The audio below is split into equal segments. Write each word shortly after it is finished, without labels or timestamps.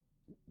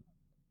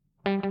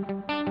Hello,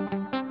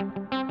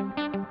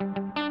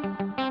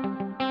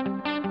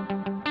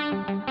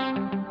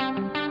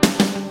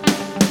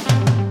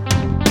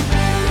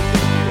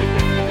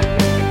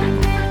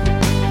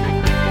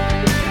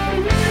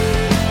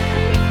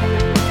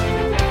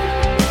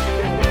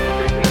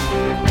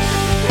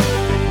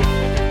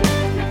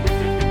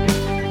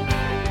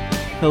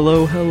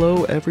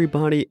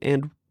 everybody,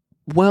 and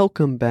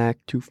welcome back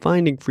to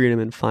Finding Freedom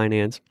in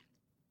Finance.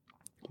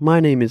 My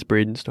name is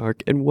Braden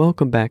Stark, and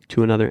welcome back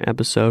to another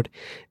episode.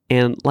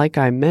 And like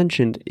I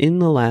mentioned in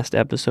the last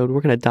episode,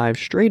 we're going to dive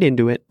straight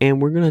into it,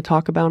 and we're going to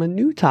talk about a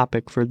new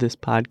topic for this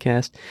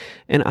podcast.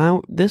 And I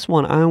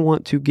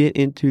want to get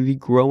into the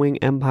growing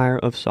empire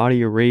of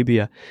Saudi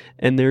Arabia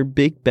and their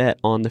big bet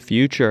on the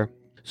future.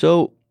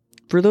 So,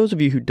 for those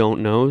of you who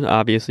don't know,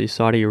 obviously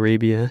Saudi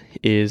Arabia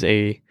is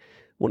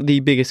one of the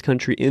biggest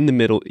country in the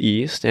Middle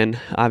East, and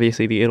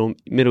obviously the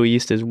Middle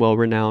East is well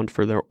renowned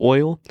for their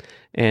oil,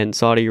 and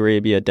Saudi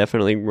Arabia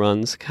definitely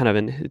runs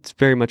it's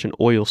very much an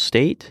oil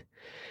state,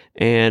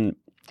 and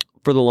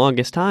for the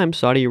longest time,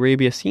 Saudi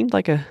Arabia seemed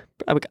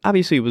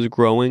obviously it was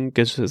growing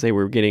because they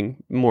were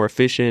getting more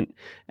efficient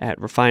at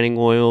refining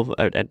oil,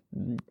 at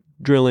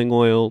drilling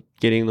oil,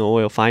 getting the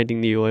oil,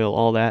 finding the oil,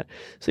 all that,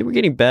 so they were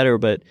getting better,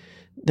 but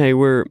they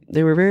were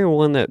very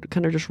one that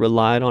kind of just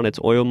relied on its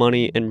oil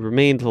money and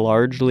remained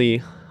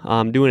largely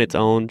doing its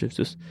own.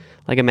 Just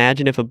like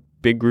imagine if a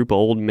big group of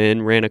old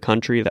men ran a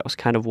country. That was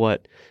kind of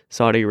what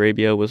Saudi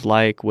Arabia was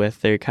like.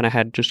 They kind of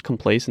had just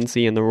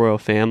complacency in the royal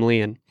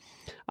family, and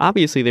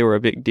obviously they were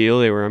a big deal.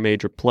 They were a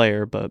major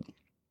player, but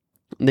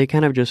they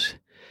kind of just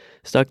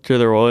stuck to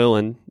their oil,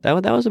 and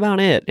that was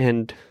about it.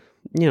 And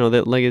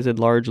that, like I said,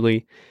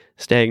 largely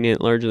stagnant,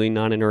 largely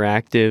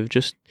non-interactive,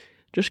 just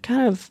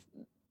kind of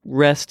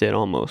rested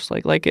almost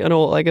like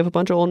if a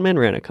bunch of old men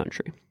ran a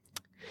country.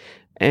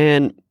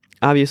 And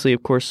obviously,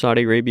 of course,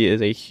 Saudi Arabia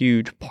is a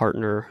huge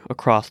partner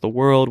across the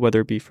world,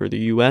 whether it be for the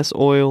U.S.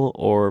 oil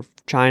or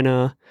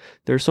China.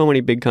 There's so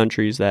many big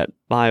countries that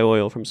buy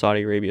oil from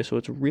Saudi Arabia, so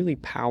it's really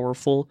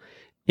powerful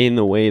in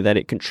the way that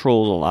it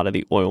controls a lot of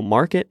the oil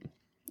market.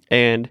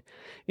 And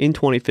in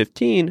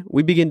 2015,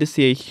 we begin to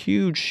see a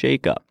huge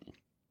shakeup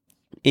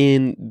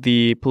in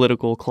the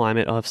political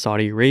climate of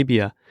Saudi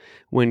Arabia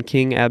when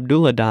King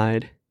Abdullah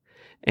died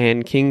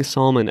and King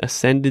Salman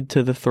ascended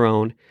to the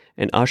throne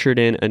and ushered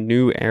in a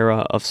new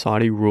era of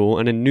Saudi rule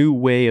and a new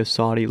way of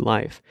Saudi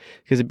life,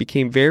 because it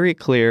became very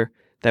clear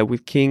that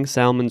with King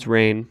Salman's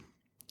reign,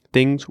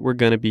 things were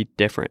going to be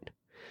different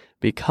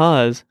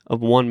because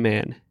of one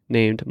man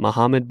named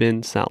Mohammed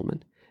bin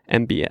Salman,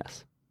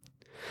 MBS.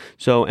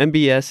 So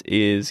MBS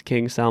is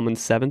King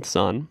Salman's seventh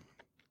son,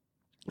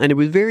 and it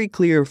was very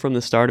clear from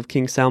the start of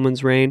King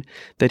Salman's reign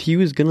that he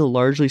was going to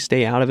largely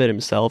stay out of it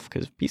himself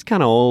because he's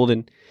kind of old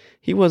and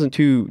he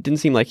didn't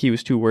seem like he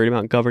was too worried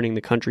about governing the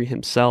country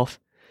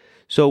himself.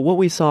 So what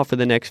we saw for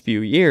the next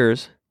few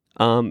years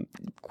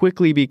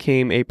quickly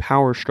became a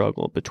power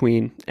struggle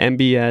between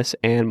MBS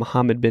and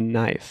Mohammed bin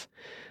Naif.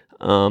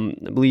 I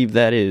believe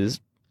that is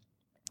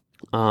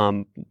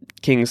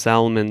King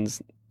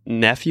Salman's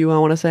nephew, I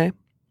want to say.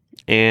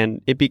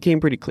 And it became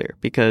pretty clear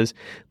because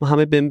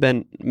Mohammed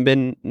bin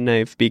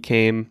Naif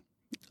became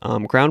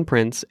crown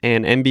prince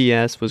and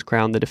MBS was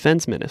crowned the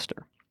defense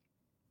minister.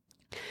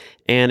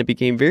 And it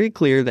became very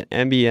clear that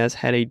MBS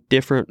had a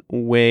different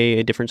way,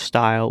 a different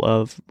style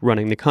of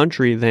running the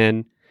country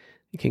than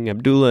King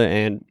Abdullah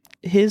and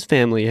his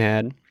family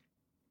had,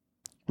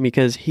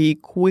 because he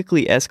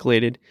quickly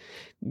escalated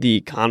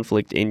the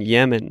conflict in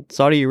Yemen.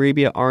 Saudi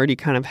Arabia already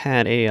kind of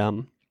had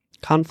a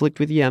conflict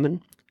with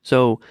Yemen.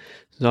 So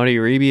Saudi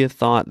Arabia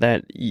thought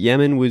that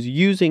Yemen was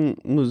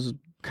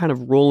kind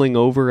of rolling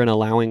over and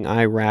allowing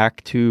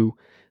Iraq to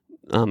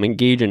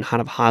engage in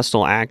kind of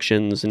hostile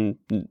actions and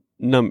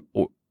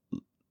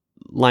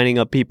lining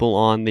up people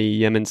on the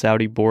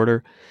Yemen-Saudi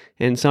border.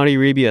 And Saudi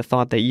Arabia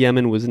thought that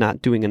Yemen was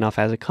not doing enough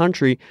as a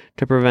country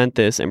to prevent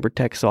this and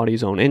protect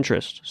Saudi's own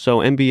interests. So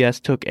MBS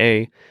took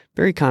a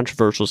very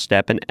controversial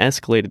step and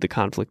escalated the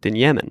conflict in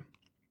Yemen.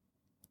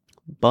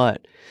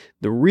 But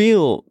the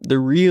real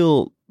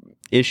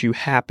issue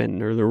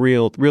happened, or the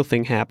real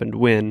thing happened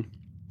when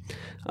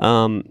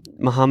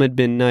Mohammed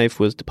bin Naif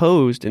was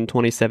deposed in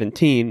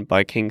 2017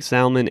 by King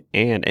Salman,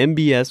 and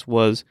MBS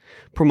was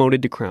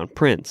promoted to crown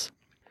prince.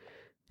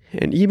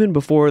 And even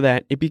before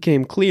that, it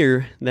became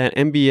clear that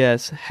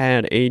MBS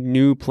had a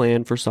new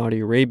plan for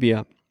Saudi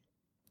Arabia.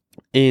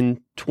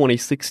 In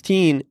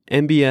 2016,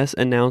 MBS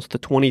announced the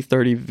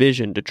 2030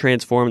 vision to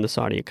transform the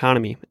Saudi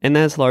economy, and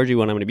that's largely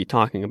what I'm going to be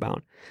talking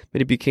about.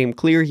 But it became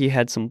clear he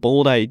had some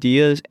bold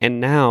ideas,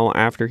 and now,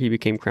 after he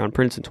became crown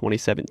prince in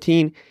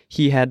 2017,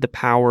 he had the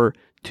power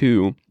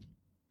to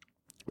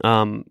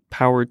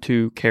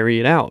carry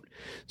it out.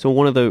 So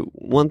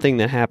one thing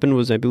that happened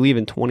was, I believe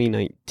in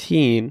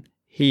 2019,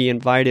 he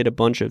invited a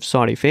bunch of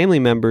Saudi family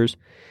members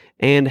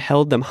and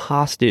held them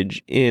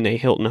hostage in a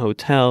Hilton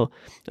hotel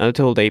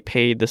until they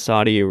paid the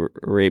Saudi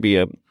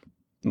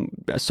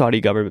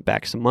government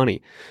back some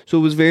money. So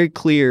it was very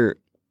clear,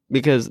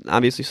 because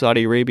obviously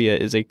Saudi Arabia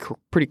is a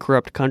pretty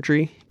corrupt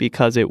country,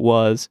 because it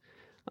was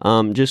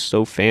just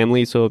so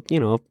family. So,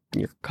 if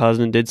your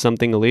cousin did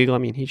something illegal, I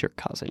mean, he's your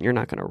cousin. You're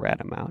not going to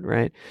rat him out,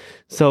 right?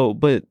 So,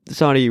 but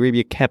Saudi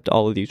Arabia kept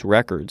all of these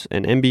records,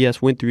 and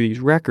MBS went through these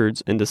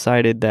records and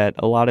decided that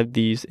a lot of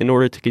these, in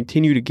order to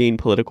continue to gain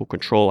political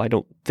control, I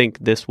don't think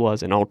this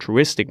was an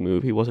altruistic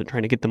move. He wasn't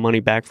trying to get the money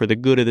back for the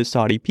good of the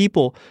Saudi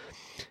people.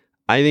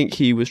 I think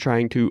he was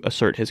trying to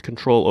assert his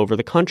control over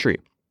the country.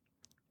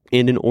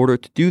 And in order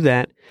to do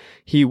that,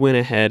 he went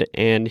ahead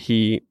and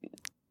he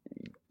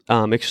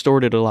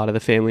extorted a lot of the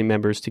family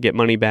members to get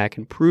money back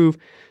and prove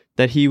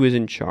that he was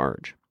in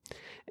charge.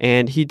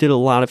 And he did a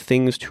lot of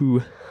things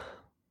to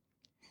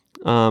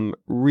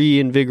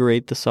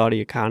reinvigorate the Saudi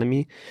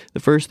economy. The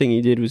first thing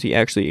he did was he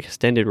actually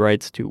extended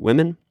rights to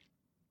women.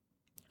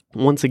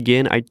 Once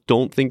again, I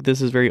don't think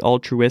this is very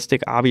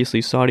altruistic.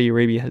 Obviously, Saudi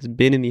Arabia has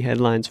been in the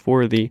headlines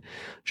for the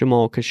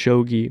Jamal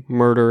Khashoggi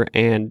murder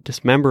and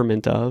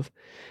dismemberment of,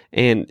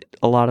 and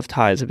a lot of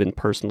ties have been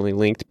personally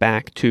linked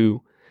back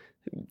to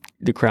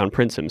the Crown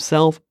Prince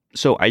himself.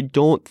 So I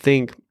don't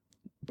think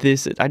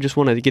this, I just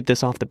wanted to get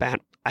this off the bat.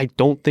 I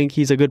don't think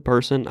he's a good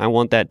person. I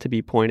want that to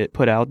be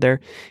put out there.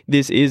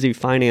 This is a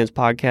finance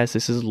podcast.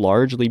 This is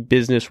largely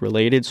business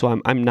related. So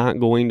I'm not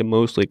going to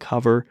mostly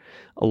cover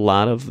a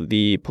lot of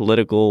the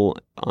political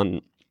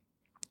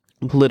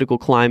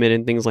climate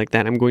and things like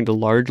that. I'm going to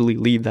largely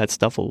leave that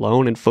stuff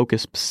alone and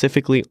focus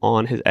specifically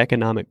on his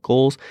economic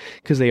goals,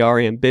 because they are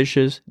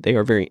ambitious, they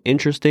are very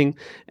interesting,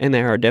 and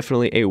they are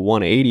definitely a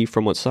 180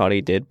 from what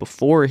Saudi did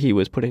before he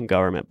was put in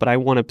government. But I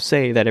want to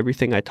say that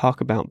everything I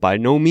talk about, by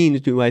no means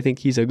do I think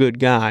he's a good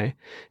guy,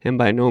 and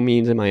by no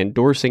means am I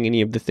endorsing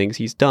any of the things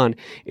he's done.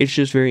 It's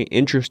just very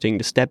interesting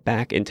to step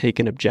back and take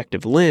an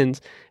objective lens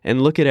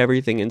and look at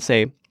everything and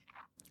say,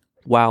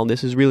 wow,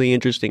 this is really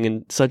interesting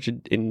in such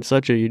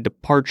a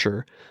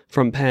departure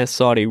from past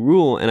Saudi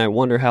rule, and I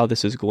wonder how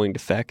this is going to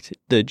affect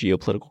the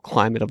geopolitical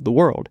climate of the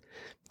world.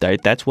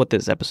 That's what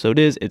this episode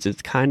is.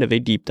 It's kind of a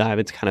deep dive.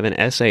 It's kind of an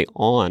essay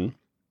on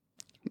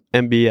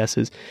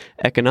MBS's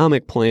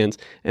economic plans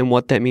and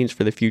what that means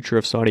for the future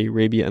of Saudi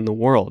Arabia and the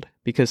world.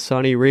 Because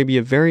Saudi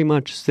Arabia very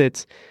much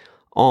sits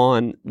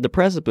on the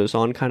precipice,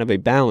 on kind of a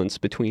balance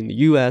between the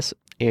U.S.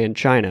 and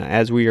China,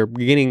 as we are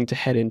beginning to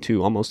head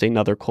into almost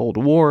another Cold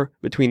War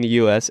between the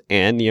U.S.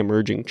 and the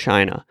emerging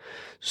China.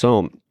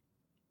 So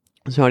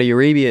Saudi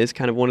Arabia is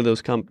kind of one of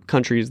those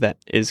countries that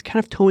is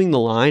kind of towing the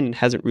line and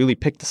hasn't really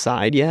picked a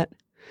side yet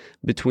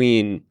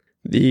between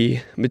the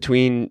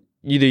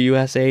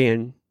USA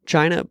and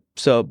China.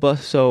 So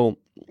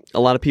a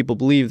lot of people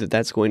believe that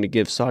that's going to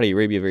give Saudi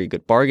Arabia very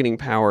good bargaining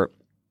power.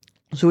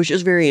 So it's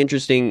just very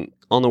interesting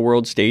on the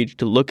world stage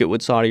to look at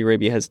what Saudi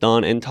Arabia has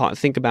done and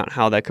think about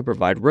how that could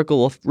provide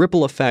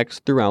ripple effects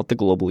throughout the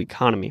global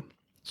economy.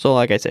 So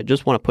like I said,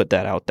 just want to put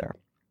that out there.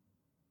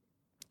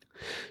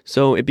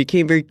 So it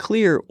became very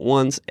clear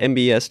once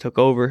MBS took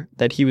over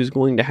that he was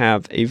going to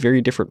have a very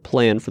different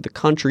plan for the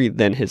country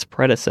than his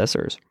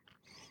predecessors,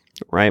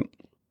 right?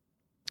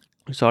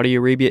 Saudi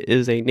Arabia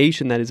is a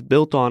nation that is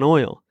built on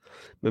oil.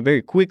 But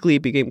very quickly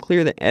it became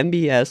clear that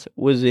MBS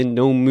was in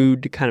no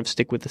mood to kind of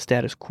stick with the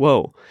status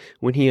quo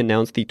when he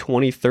announced the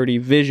 2030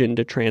 vision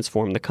to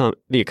transform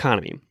the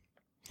economy.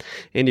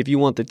 And if you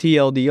want the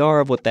TLDR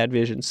of what that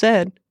vision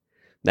said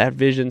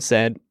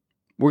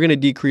we're going to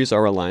decrease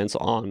our reliance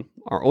on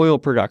our oil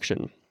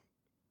production.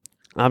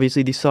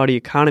 Obviously, the Saudi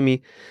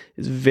economy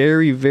is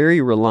very, very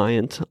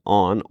reliant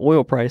on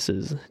oil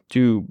prices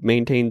to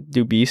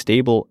be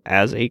stable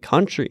as a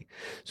country.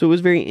 So it was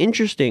very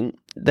interesting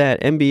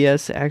that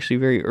MBS actually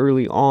very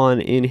early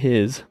on in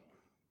his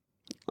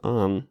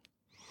right,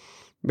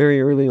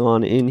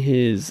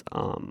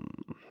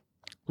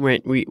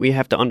 we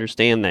have to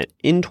understand that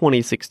in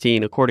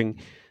 2016, according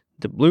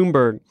to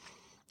Bloomberg,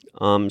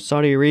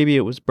 Saudi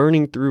Arabia was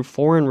burning through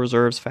foreign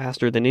reserves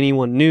faster than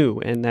anyone knew,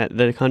 and that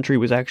the country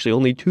was actually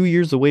only 2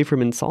 years away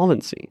from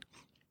insolvency.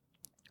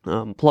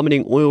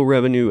 Plummeting oil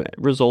revenue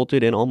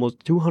resulted in almost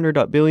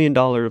 $200 billion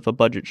of a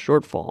budget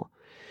shortfall,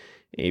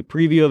 a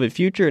preview of a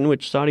future in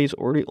which Saudi's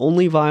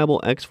only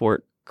viable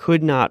export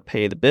could not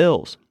pay the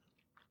bills.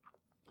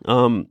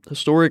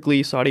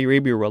 Historically, Saudi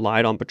Arabia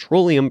relied on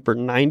petroleum for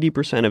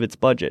 90% of its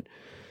budget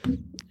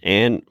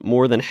and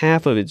more than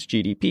half of its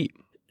GDP.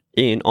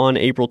 On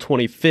April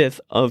 25th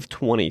of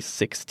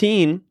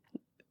 2016,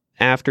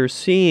 after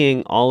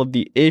seeing all of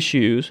the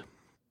issues,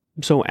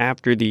 so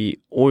after the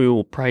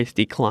oil price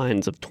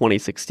declines of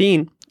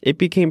 2016, it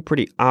became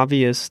pretty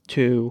obvious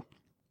to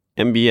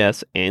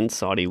MBS and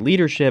Saudi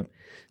leadership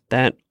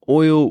that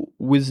oil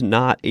was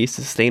not a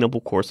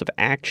sustainable course of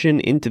action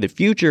into the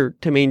future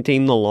to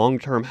maintain the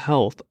long-term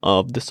health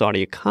of the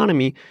Saudi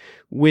economy,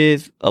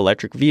 with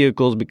electric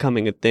vehicles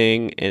becoming a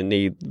thing and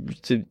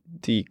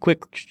the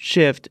quick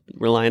shift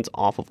reliance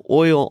off of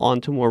oil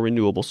onto more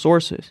renewable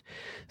sources.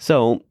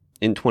 So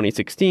in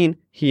 2016,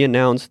 he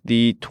announced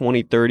the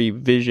 2030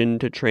 Vision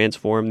to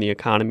Transform the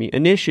Economy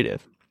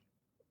initiative.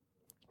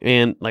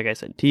 And like I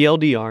said,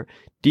 TLDR,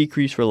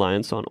 decrease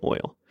reliance on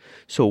oil.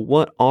 So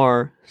what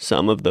are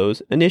some of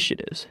those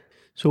initiatives?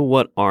 So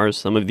what are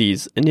some of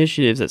these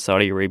initiatives that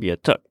Saudi Arabia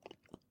took?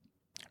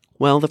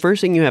 Well, the first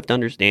thing you have to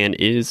understand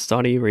is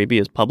Saudi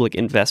Arabia's public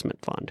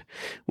investment fund,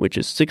 which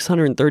is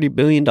 $630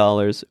 billion,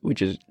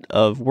 which is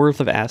of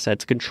worth of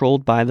assets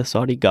controlled by the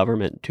Saudi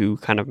government to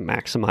kind of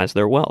maximize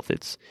their wealth.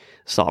 It's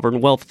sovereign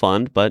wealth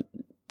fund, but,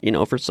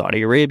 for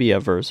Saudi Arabia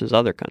versus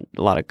a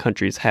lot of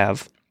countries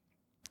have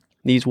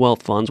these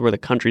wealth funds where the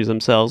countries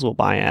themselves will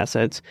buy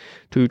assets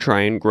to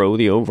try and grow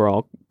the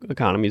overall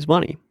economy's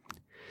money.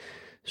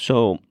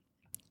 So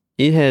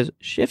it has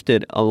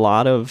shifted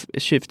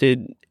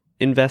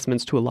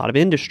investments to a lot of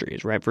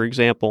industries, right? For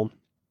example,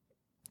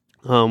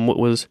 what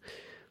was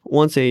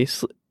once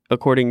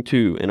according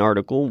to an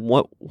article,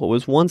 what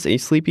was once a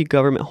sleepy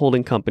government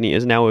holding company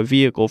is now a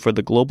vehicle for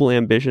the global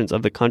ambitions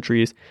of the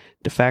country's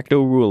de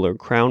facto ruler,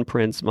 Crown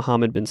Prince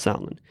Mohammed bin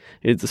Salman.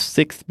 It is the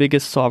sixth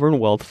biggest sovereign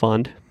wealth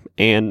fund,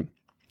 and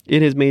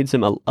it has made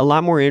a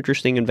lot more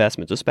interesting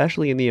investments,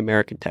 especially in the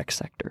American tech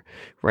sector,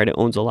 right? It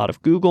owns a lot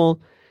of Google,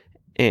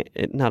 a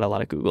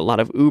lot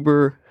of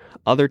Uber,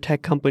 other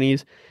tech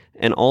companies,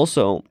 and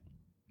also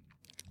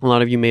a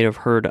lot of you may have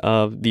heard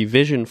of the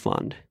Vision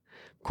Fund.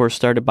 Of course,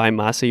 started by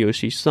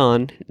Masayoshi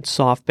Son,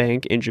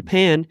 SoftBank in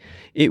Japan.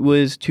 It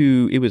was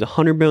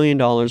 $100 billion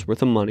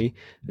worth of money,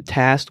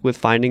 tasked with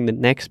finding the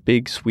next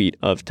big suite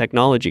of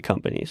technology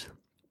companies.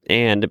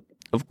 And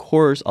of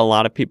course, a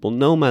lot of people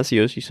know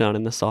Masayoshi Son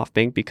and the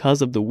SoftBank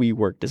because of the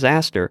WeWork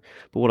disaster.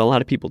 But what a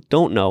lot of people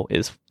don't know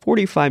is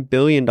 $45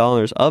 billion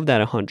of that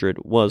 100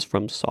 was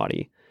from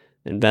Saudi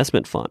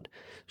investment fund.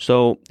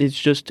 So it's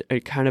just a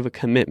kind of a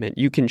commitment.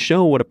 You can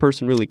show what a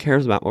person really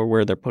cares about or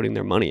where they're putting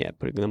their money at,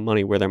 putting the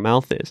money where their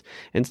mouth is.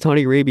 And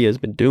Saudi Arabia has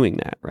been doing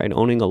that, right?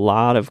 Owning a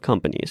lot of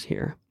companies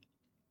here.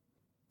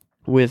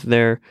 With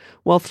their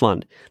wealth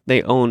fund,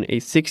 they own a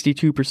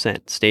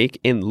 62% stake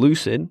in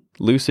Lucid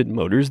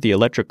Motors, the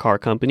electric car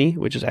company,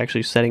 which is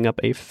actually setting up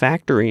a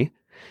factory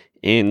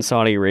in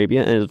Saudi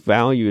Arabia and is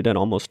valued at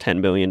almost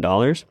 $10 billion.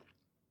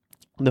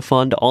 The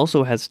fund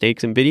also has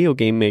stakes in video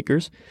game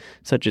makers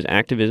such as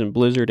Activision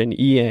Blizzard and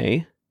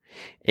EA,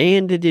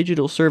 and the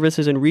digital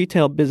services and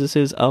retail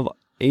businesses of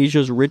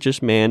Asia's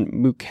richest man,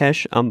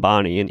 Mukesh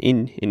Ambani, an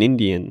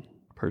Indian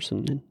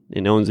person,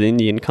 and owns an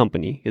Indian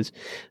company. Because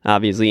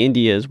obviously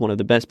India is one of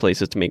the best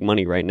places to make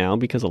money right now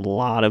because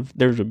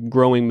there's a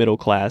growing middle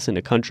class in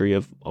a country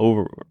of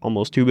over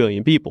almost 2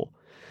 billion people.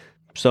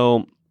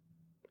 So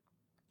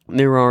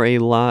there are a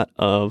lot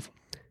of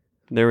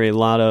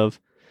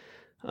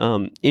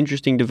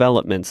interesting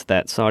developments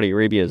that Saudi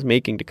Arabia is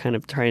making to kind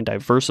of try and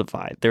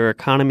diversify their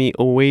economy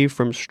away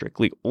from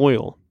strictly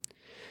oil,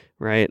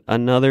 right?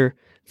 Another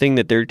thing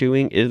that they're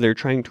doing is they're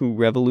trying to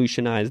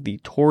revolutionize the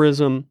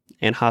tourism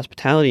and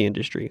hospitality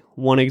industry.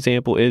 One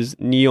example is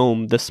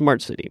Neom, the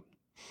smart city.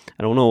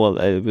 I don't know,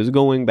 it was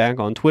going back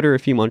on Twitter a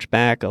few months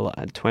back,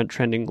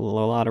 trending a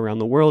lot around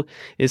the world,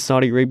 is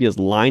Saudi Arabia's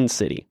Line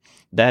City.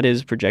 That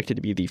is projected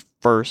to be the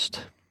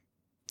first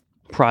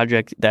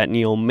project that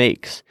Neom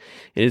makes.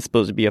 It is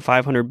supposed to be a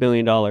 $500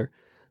 billion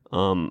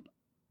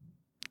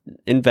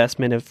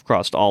investment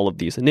across all of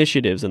these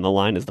initiatives, and the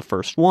line is the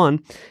first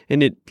one.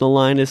 And the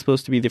line is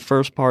supposed to be the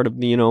first part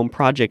of the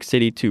project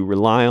city to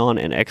rely on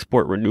and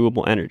export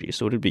renewable energy.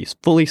 So it would be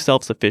fully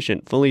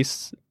self-sufficient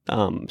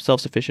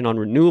on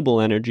renewable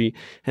energy,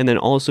 and then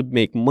also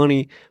make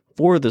money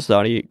for the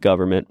Saudi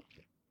government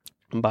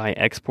by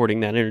exporting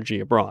that energy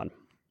abroad.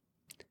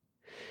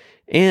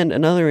 And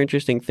another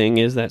interesting thing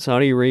is that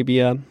Saudi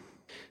Arabia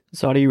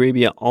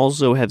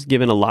also has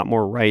given a lot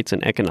more rights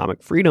and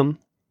economic freedom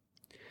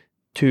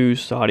to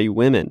Saudi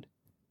women.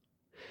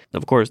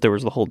 Of course, there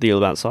was the whole deal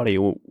about Saudi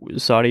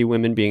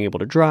women being able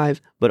to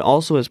drive, but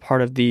also as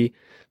part of the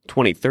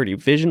 2030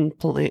 vision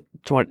from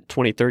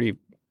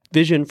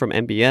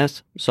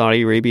MBS,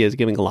 Saudi Arabia is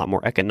giving a lot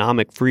more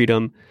economic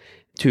freedom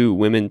to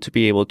women to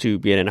be able to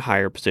get in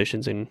higher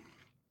positions in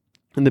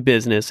the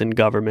business and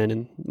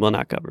government,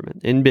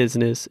 in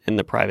business and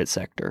the private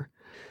sector.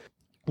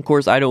 Of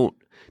course, I don't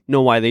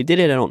know why they did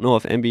it. I don't know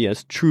if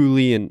MBS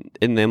truly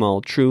and them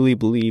all truly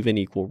believe in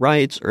equal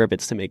rights, or if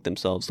it's to make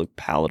themselves look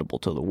palatable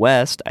to the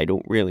West. I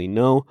don't really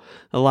know.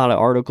 A lot of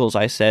articles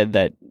I said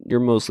that you're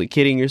mostly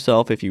kidding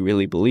yourself if you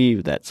really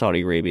believe that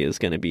Saudi Arabia is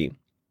going to be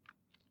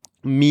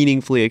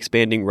meaningfully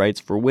expanding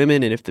rights for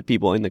women, and if the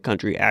people in the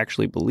country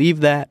actually believe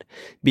that,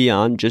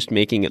 beyond just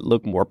making it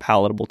look more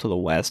palatable to the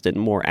West and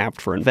more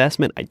apt for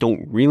investment. I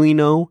don't really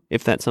know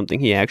if that's something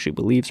he actually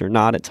believes or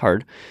not. It's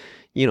hard.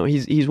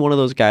 He's one of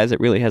those guys that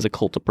really has a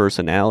cult of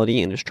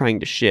personality and is trying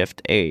to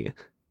shift a $1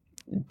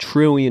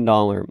 trillion.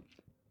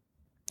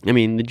 The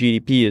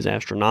GDP is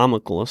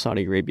astronomical of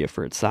Saudi Arabia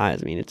for its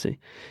size. It's an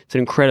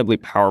incredibly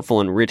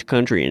powerful and rich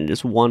country, and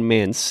just one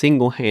man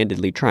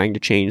single-handedly trying to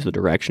change the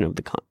direction of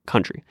the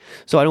country.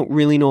 So I don't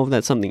really know if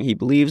that's something he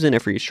believes in,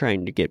 if he's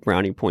trying to get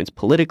brownie points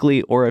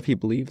politically, or if he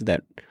believes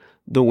that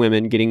the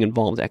women getting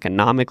involved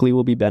economically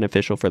will be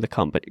beneficial for the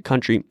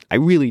country. I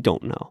really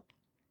don't know.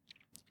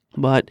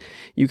 But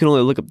you can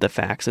only look up the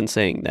facts and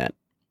saying that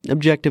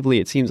objectively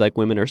it seems like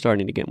women are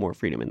starting to get more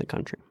freedom in the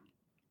country.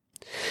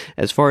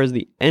 As far as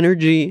the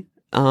energy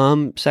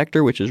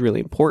sector, which is really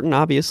important,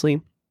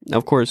 obviously,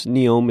 Of course,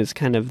 NEOM is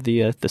kind of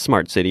the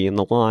smart city, and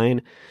the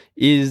line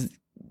is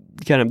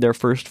kind of their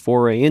first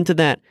foray into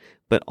that.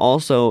 But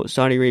also,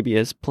 Saudi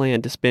Arabia's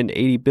plan to spend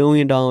 $80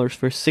 billion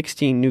for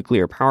 16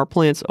 nuclear power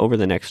plants over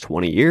the next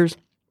 20 years.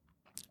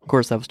 Of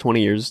course, that was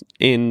 20 years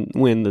in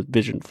when the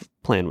vision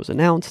plan was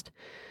announced.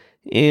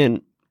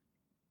 And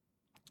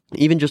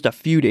even just a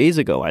few days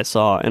ago, I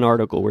saw an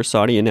article where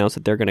Saudi announced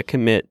that they're going to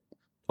commit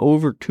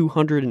over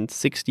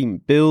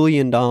 $260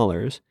 billion.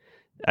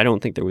 I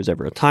don't think there was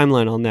ever a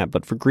timeline on that,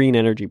 but for green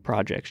energy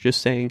projects,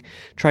 just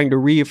trying to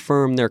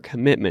reaffirm their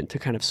commitment to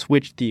kind of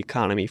switch the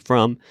economy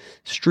from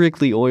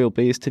strictly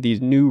oil-based to these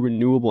new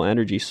renewable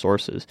energy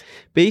sources.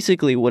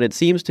 Basically, what it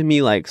seems to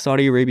me like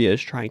Saudi Arabia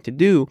is trying to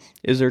do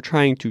is they're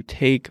trying to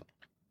take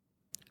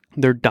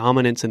their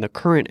dominance in the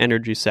current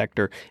energy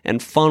sector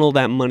and funnel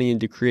that money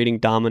into creating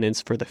dominance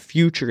for the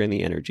future in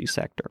the energy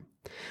sector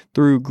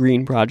through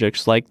green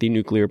projects like the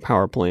nuclear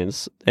power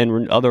plants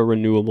and other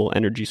renewable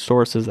energy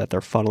sources that they're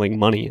funneling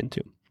money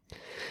into.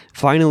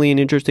 Finally, an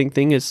interesting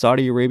thing is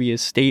Saudi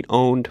Arabia's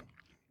state-owned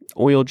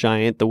oil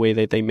giant, the way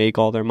that they make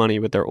all their money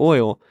with their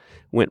oil,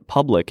 went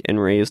public and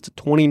raised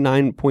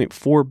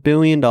 $29.4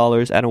 billion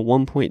at a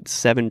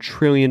 $1.7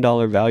 trillion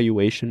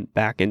valuation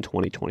back in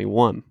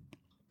 2021.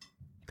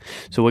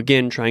 So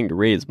again, trying to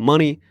raise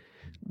money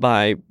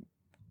by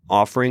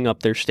offering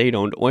up their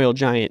state-owned oil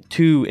giant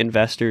to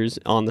investors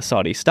on the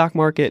Saudi stock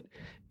market,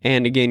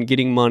 and again,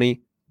 getting money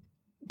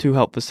to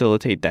help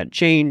facilitate that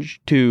change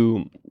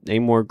to a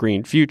more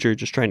green future,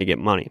 just trying to get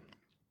money.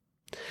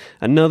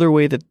 Another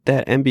way that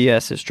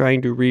MBS is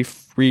trying to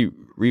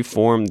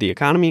reform the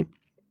economy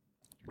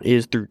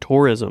is through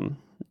tourism.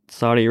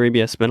 Saudi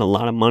Arabia spent a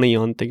lot of money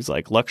on things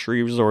like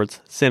luxury resorts,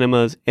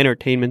 cinemas,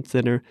 entertainment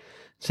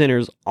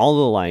centers, all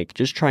the like,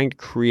 just trying to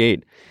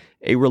create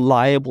a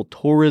reliable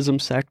tourism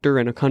sector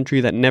in a country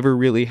that never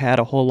really had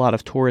a whole lot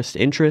of tourist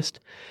interest.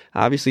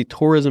 Obviously,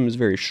 tourism is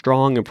very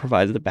strong and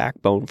provides the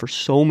backbone for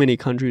so many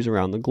countries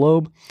around the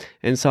globe,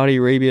 and Saudi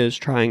Arabia is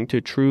trying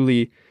to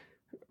truly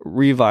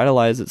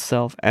revitalize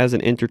itself as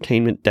an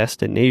entertainment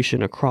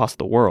destination across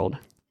the world.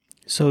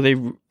 So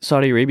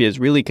Saudi Arabia has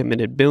really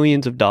committed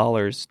billions of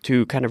dollars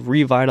to kind of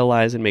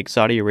revitalize and make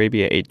Saudi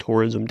Arabia a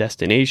tourism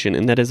destination,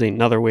 and that is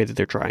another way that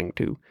they're trying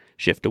to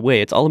shift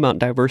away. It's all about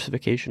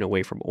diversification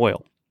away from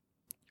oil.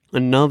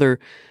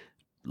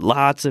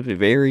 Lots of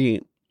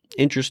very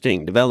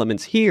interesting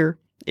developments here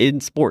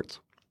in sports.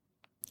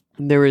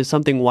 There is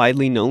something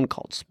widely known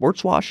called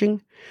sports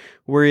washing,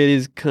 where it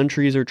is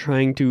countries are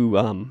trying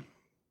to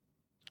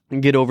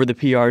get over the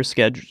PR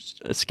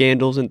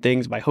scandals and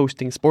things by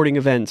hosting sporting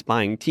events,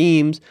 buying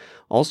teams,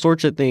 all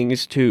sorts of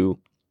things to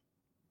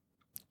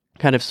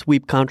kind of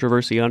sweep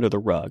controversy under the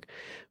rug.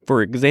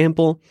 For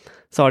example,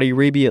 Saudi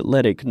Arabia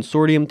led a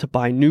consortium to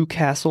buy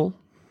Newcastle,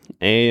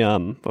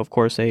 of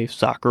course, a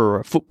soccer or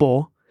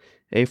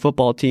a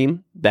football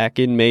team back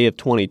in May of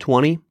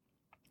 2020.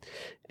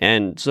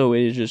 And so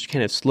it is just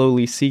kind of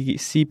slowly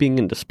seeping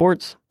into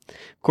sports.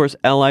 Of course,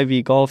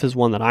 LIV Golf is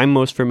one that I'm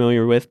most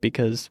familiar with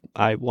because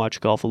I watch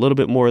golf a little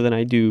bit more than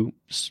I do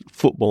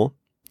football.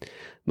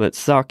 But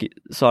Saudi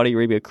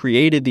Arabia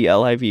created the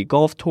LIV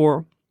Golf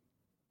Tour,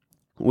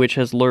 which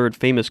has lured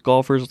famous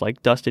golfers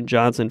like Dustin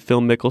Johnson,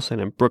 Phil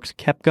Mickelson, and Brooks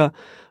Koepka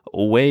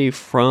away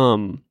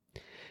from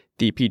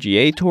the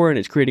PGA Tour, and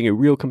it's creating a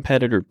real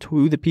competitor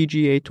to the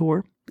PGA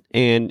Tour.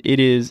 And it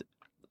is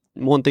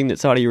one thing that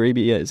Saudi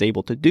Arabia is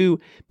able to do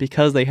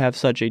because they have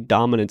such a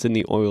dominance in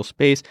the oil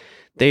space.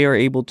 They are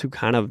able to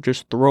kind of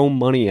just throw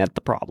money at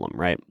the problem,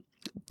 right?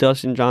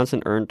 Dustin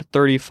Johnson earned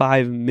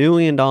 $35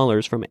 million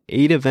from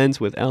 8 events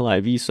with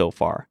LIV so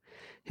far,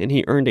 and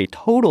he earned a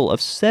total of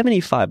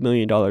 $75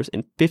 million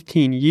in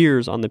 15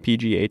 years on the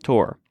PGA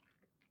Tour.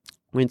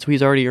 And so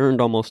he's already earned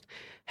almost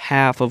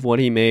half of what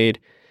he made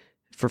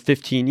for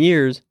 15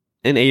 years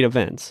in 8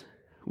 events,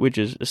 which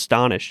is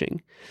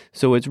astonishing.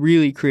 So it's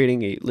really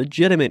creating a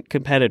legitimate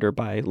competitor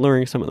by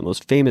luring some of the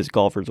most famous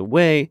golfers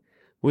away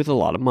with a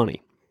lot of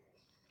money.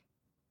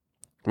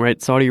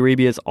 Right, Saudi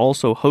Arabia has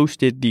also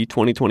hosted the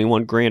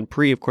 2021 Grand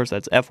Prix. Of course,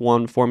 that's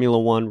F1, Formula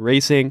One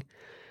racing.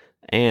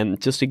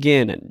 And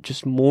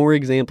just more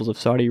examples of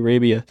Saudi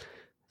Arabia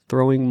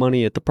throwing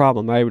money at the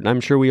problem.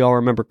 I'm sure we all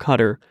remember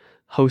Qatar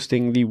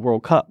hosting the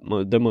World Cup,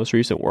 the most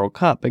recent World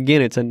Cup.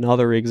 Again, it's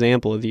another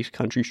example of these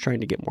countries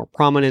trying to get more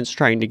prominence,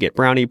 trying to get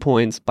brownie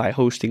points by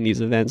hosting these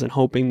events and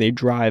hoping they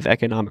drive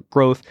economic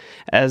growth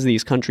as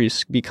these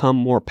countries become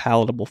more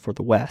palatable for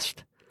the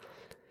West.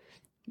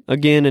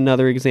 Again,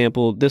 another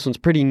example, this one's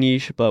pretty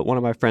niche, but one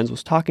of my friends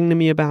was talking to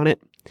me about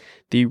it.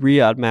 The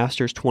Riyadh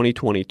Masters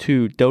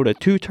 2022 Dota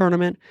 2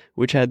 tournament,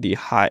 which had the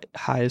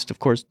highest, of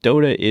course,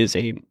 Dota is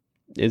a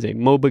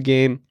MOBA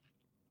game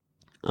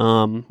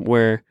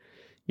where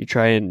you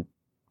try and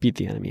beat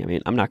the enemy. I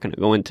mean, I'm not going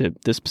to go into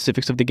the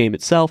specifics of the game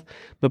itself.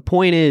 The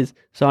point is,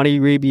 Saudi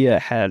Arabia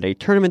had a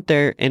tournament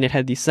there, and it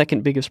had the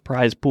second biggest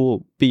prize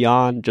pool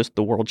beyond just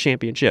the World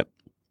Championship.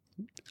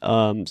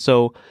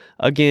 So,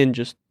 again,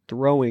 just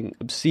throwing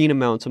obscene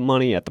amounts of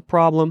money at the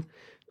problem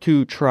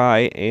to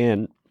try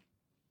and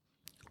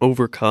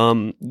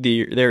overcome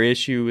their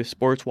issue with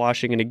sports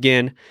washing and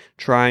again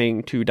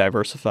trying to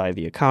diversify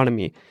the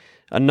economy.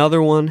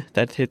 Another one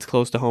that hits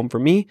close to home for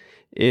me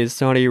is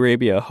Saudi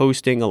Arabia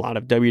hosting a lot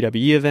of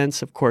WWE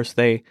events. Of course,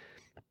 they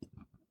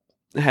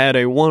had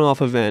a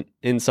one-off event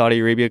in Saudi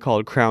Arabia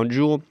called Crown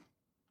Jewel,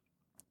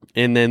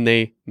 and then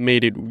they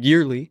made it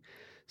yearly.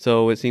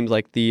 So it seems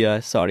like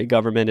the Saudi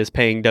government is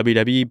paying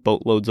WWE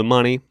boatloads of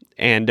money,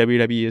 and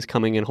WWE is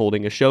coming and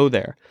holding a show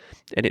there.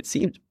 And it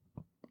seems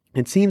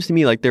to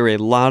me like there are a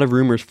lot of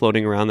rumors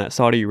floating around that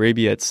Saudi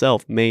Arabia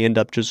itself may end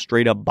up just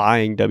straight up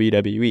buying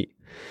WWE.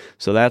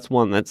 So that's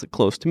one that's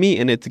close to me,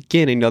 and it's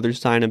again another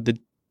sign of the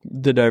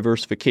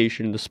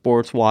diversification, the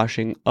sports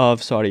washing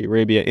of Saudi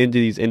Arabia into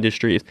these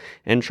industries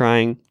and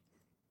trying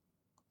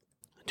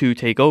to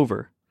take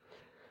over.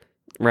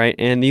 Right,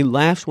 and the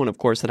last one, of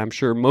course, that I'm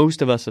sure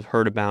most of us have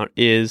heard about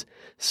is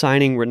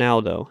signing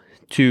Ronaldo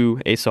to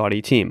a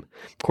Saudi team.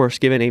 Of course,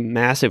 given a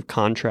massive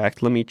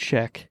contract, let me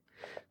check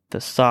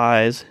the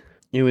size.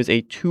 It was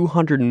a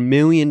 $200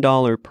 million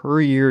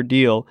per year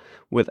deal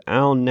with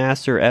Al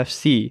Nassr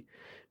FC,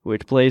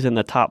 which plays in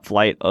the top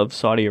flight of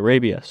Saudi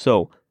Arabia.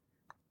 So,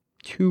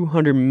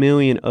 $200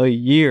 million a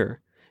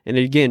year. And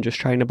again, just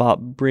trying to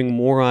bring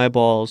more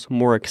eyeballs,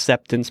 more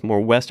acceptance,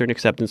 more Western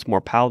acceptance,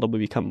 more palatable,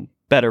 become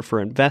better for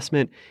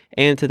investment,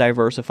 and to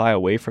diversify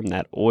away from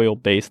that oil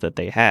base that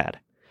they had.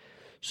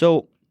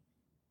 So,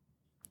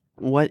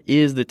 what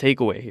is the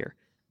takeaway here?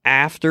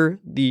 After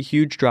the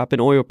huge drop in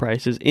oil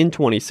prices in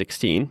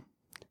 2016,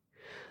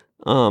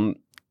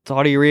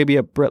 Saudi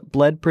Arabia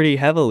bled pretty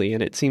heavily,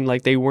 and it seemed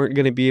like they weren't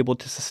going to be able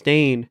to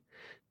sustain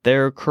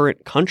their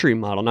current country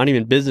model, not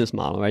even business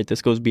model, right?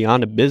 This goes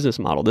beyond a business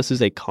model. This is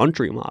a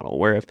country model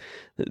where if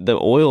the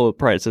oil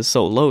price is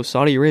so low,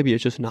 Saudi Arabia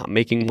is just not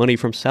making money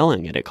from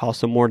selling it. It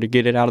costs them more to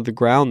get it out of the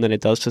ground than it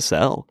does to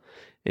sell.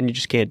 And you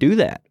just can't do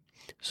that.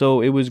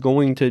 So it was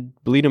going to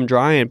bleed them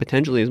dry and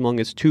potentially as long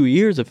as 2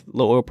 years if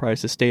low oil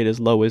prices stayed as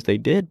low as they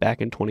did back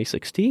in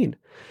 2016.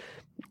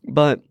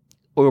 But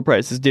oil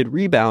prices did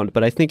rebound,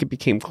 but I think it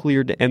became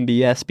clear to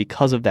MBS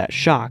because of that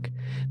shock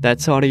that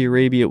Saudi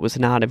Arabia was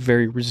not a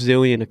very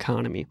resilient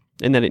economy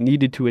and that it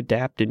needed to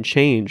adapt and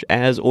change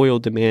as oil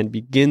demand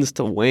begins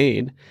to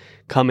wane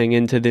coming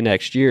into the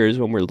next years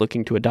when we're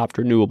looking to adopt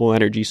renewable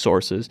energy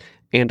sources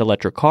and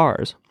electric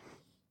cars.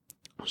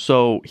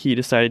 So he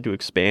decided to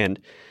expand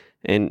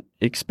and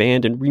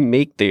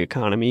remake the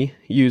economy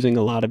using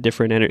a lot of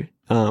different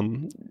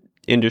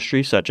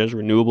industries such as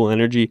renewable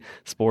energy,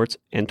 sports,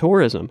 and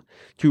tourism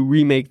to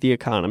remake the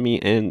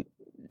economy and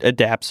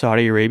adapt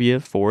Saudi Arabia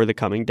for the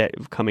coming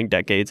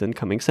decades and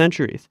coming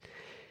centuries.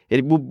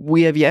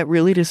 We have yet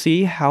really to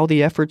see how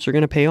the efforts are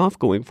going to pay off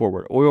going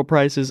forward. Oil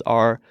prices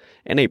are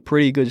in a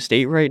pretty good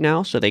state right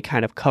now, so they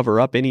kind of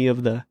cover up any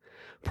of the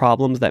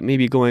problems that may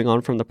be going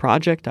on from the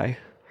project. I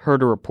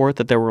heard a report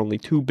that there were only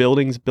 2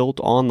 buildings built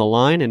on the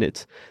line, and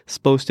it's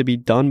supposed to be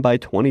done by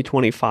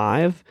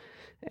 2025,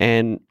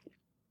 and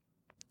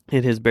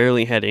it has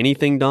barely had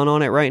anything done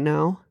on it right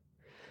now.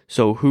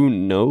 So who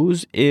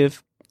knows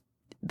if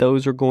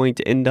those are going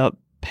to end up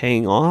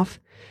paying off,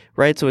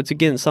 right? So it's,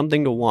 again,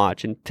 something to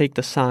watch and take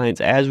the signs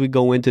as we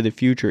go into the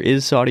future.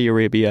 Is Saudi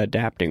Arabia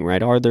adapting,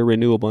 right? Are their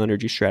renewable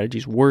energy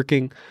strategies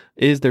working?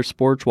 Is their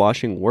sports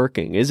washing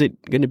working? Is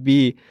it going to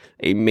be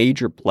a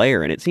major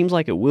player? And it seems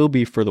like it will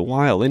be for the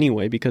while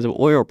anyway because of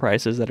oil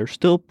prices that are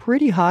still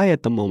pretty high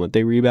at the moment.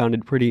 They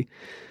rebounded pretty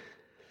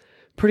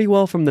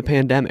well from the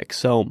pandemic.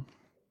 So,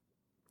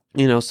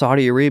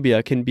 Saudi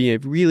Arabia can be a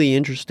really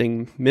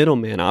interesting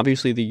middleman.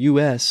 Obviously, the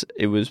U.S.,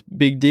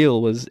 big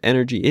deal, was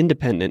energy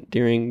independent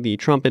during the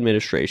Trump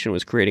administration,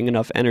 was creating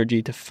enough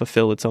energy to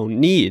fulfill its own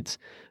needs.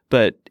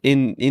 But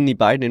in the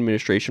Biden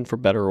administration, for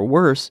better or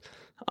worse,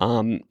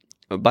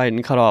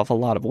 Biden cut off a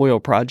lot of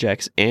oil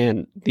projects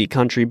and the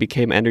country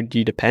became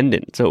energy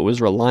dependent. So it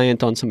was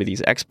reliant on some of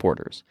these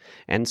exporters.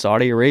 And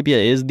Saudi Arabia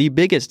is the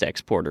biggest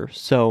exporter.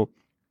 So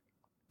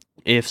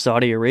if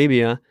Saudi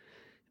Arabia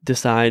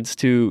decides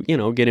to,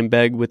 get in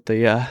bed with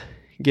the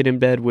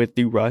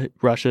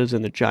Russias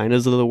and the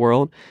Chinas of the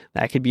world,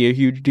 that could be a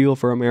huge deal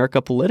for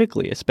America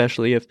politically,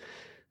 especially if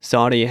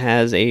Saudi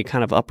has a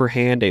kind of upper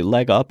hand, a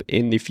leg up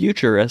in the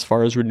future as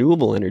far as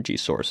renewable energy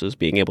sources,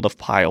 being able to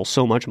pile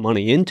so much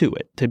money into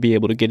it to be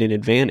able to get an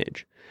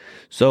advantage.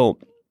 So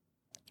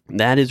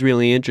that is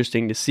really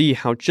interesting to see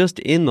how just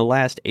in the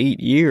last 8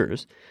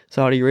 years,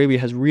 Saudi Arabia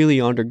has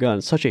really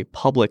undergone such a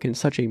public and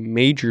such a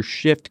major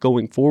shift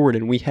going forward,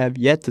 and we have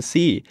yet to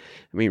see.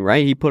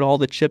 Right? He put all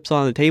the chips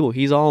on the table.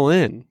 He's all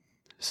in.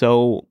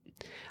 So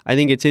I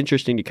think it's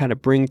interesting to kind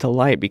of bring to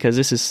light because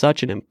this is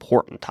such an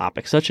important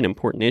topic, such an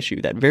important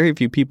issue that very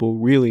few people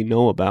really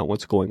know about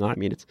what's going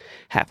on. It's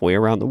halfway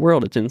around the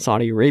world. It's in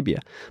Saudi Arabia.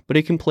 But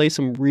it can play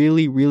some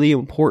really, really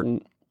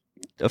important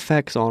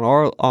effects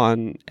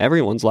on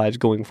everyone's lives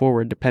going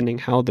forward, depending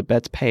how the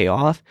bets pay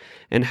off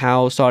and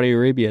how Saudi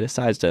Arabia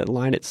decides to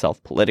align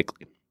itself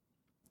politically.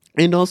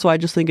 And also, I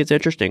just think it's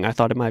interesting. I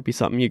thought it might be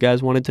something you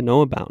guys wanted to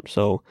know about.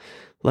 So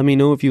let me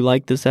know if you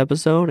like this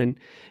episode and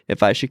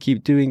if I should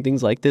keep doing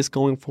things like this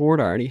going forward.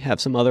 I already have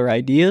some other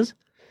ideas.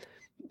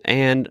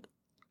 And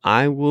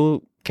I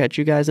will catch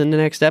you guys in the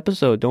next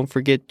episode. Don't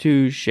forget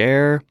to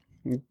share.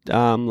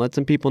 Let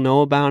some people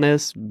know about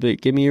us.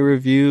 Give me a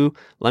review.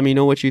 Let me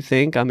know what you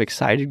think. I'm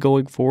excited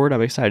going forward.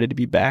 I'm excited to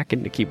be back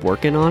and to keep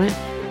working on it.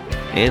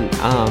 And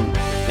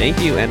thank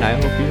you, and I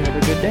hope you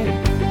have a good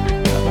day.